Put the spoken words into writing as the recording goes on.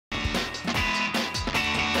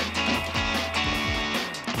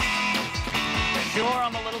Sure,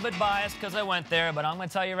 I'm a little bit biased because I went there, but I'm going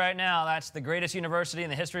to tell you right now, that's the greatest university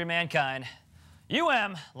in the history of mankind.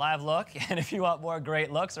 Live look, and if you want more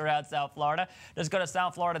great looks around South Florida, just go to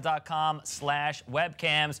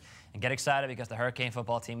southflorida.com/webcams and get excited because the Hurricane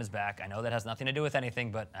football team is back. I know that has nothing to do with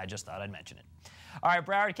anything, but I just thought I'd mention it. All right,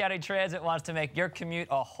 Broward County Transit wants to make your commute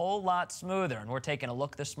a whole lot smoother, and we're taking a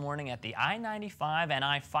look this morning at the I-95 and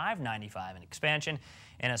I-595 and expansion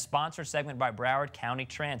in a sponsored segment by Broward County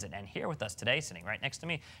Transit. And here with us today, sitting right next to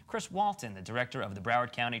me, Chris Walton, the director of the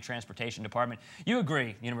Broward County Transportation Department. You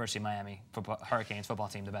agree, University of Miami Hurricanes football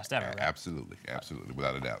team the best ever, right? Absolutely, absolutely,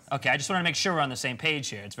 without a doubt. Okay, I just want to make sure we're on the same page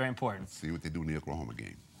here. It's very important. Let's see what they do in the Oklahoma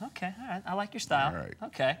game. Okay, all right. I like your style. All right.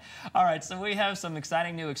 Okay. All right, so we have some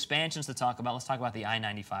exciting new expansions to talk about. Let's talk about the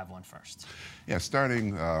I-95 one first. Yeah,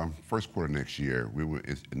 starting first quarter next year, we will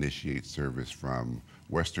initiate service from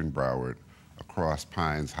Western Broward across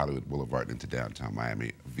Pines, Hollywood Boulevard into downtown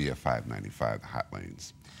Miami via 595, the hot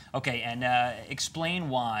lanes. Okay, and explain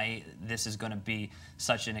why this is going to be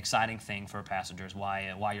such an exciting thing for passengers,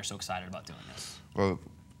 why you're so excited about doing this. Well,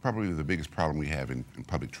 probably the biggest problem we have in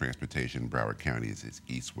public transportation in Broward County is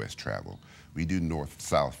east-west travel. We do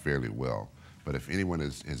north-south fairly well, but if anyone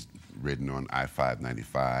has ridden on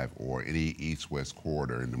I-595 or any east-west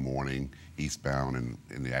corridor in the morning, eastbound, and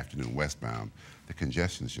in the afternoon, westbound, the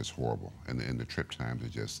congestion is just horrible, and the trip times are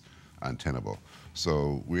just untenable.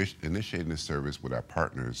 So we're initiating this service with our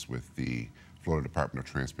partners, with the Florida Department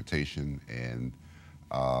of Transportation and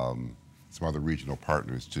some other regional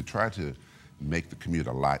partners, to try to make the commute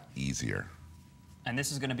a lot easier. And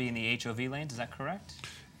this is going to be in the HOV lanes, is that correct?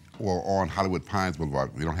 Well, on Hollywood Pines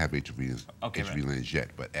Boulevard, we don't have HOV lanes yet,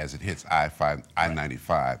 but as it hits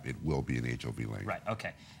I-95, it will be an HOV lane. Right,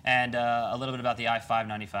 okay. And a little bit about the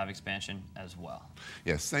I-595 expansion as well.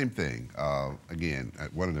 Yeah, same thing. Again,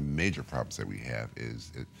 one of the major problems that we have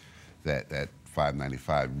is that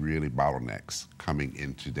 595 really bottlenecks coming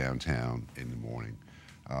into downtown in the morning.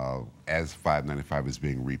 As 595 is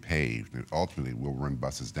being repaved, and ultimately we'll run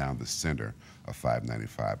buses down the center of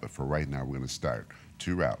 595. But for right now, we're going to start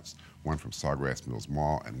two routes, one from Sawgrass Mills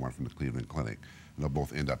Mall and one from the Cleveland Clinic. And they'll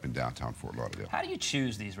both end up in downtown Fort Lauderdale. How do you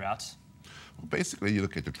choose these routes? Well, basically, you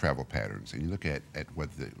look at the travel patterns and you look at what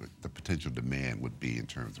the potential demand would be in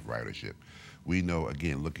terms of ridership. We know,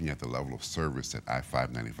 again, looking at the level of service that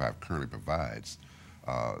I-595 currently provides,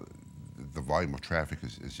 the volume of traffic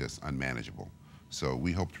is just unmanageable. So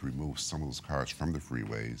we hope to remove some of those cars from the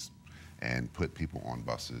freeways and put people on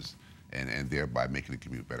buses and thereby making the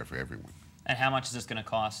commute better for everyone. And how much is this going to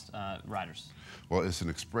cost riders? Well, it's an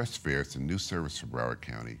express fare. It's a new service for Broward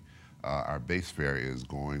County. Our base fare is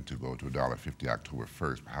going to go to $1.50 October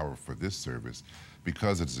 1st. However, for this service,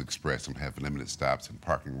 because it is express and have limited stops and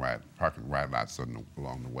parking ride lots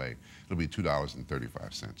along the way, it'll be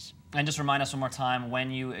 $2.35. And just remind us one more time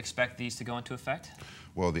when you expect these to go into effect?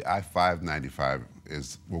 Well, the I-595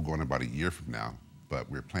 will go in about a year from now, but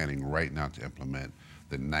we're planning right now to implement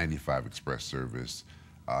the 95 express service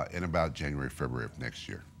in about January, February of next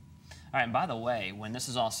year. All right, and by the way, when this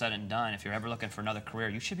is all said and done, if you're ever looking for another career,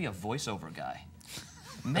 you should be a voiceover guy.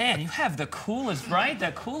 Man, you have the coolest, right?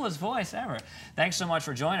 The coolest voice ever. Thanks so much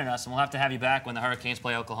for joining us, and we'll have to have you back when the Hurricanes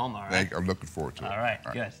play Oklahoma, all right? I'm looking forward to it. All right,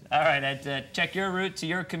 good. All right, and check your route to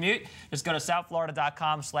your commute. Just go to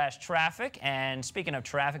southflorida.com/traffic. And speaking of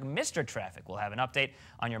traffic, Mr. Traffic will have an update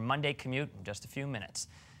on your Monday commute in just a few minutes.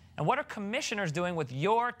 And what are commissioners doing with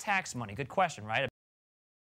your tax money? Good question, right?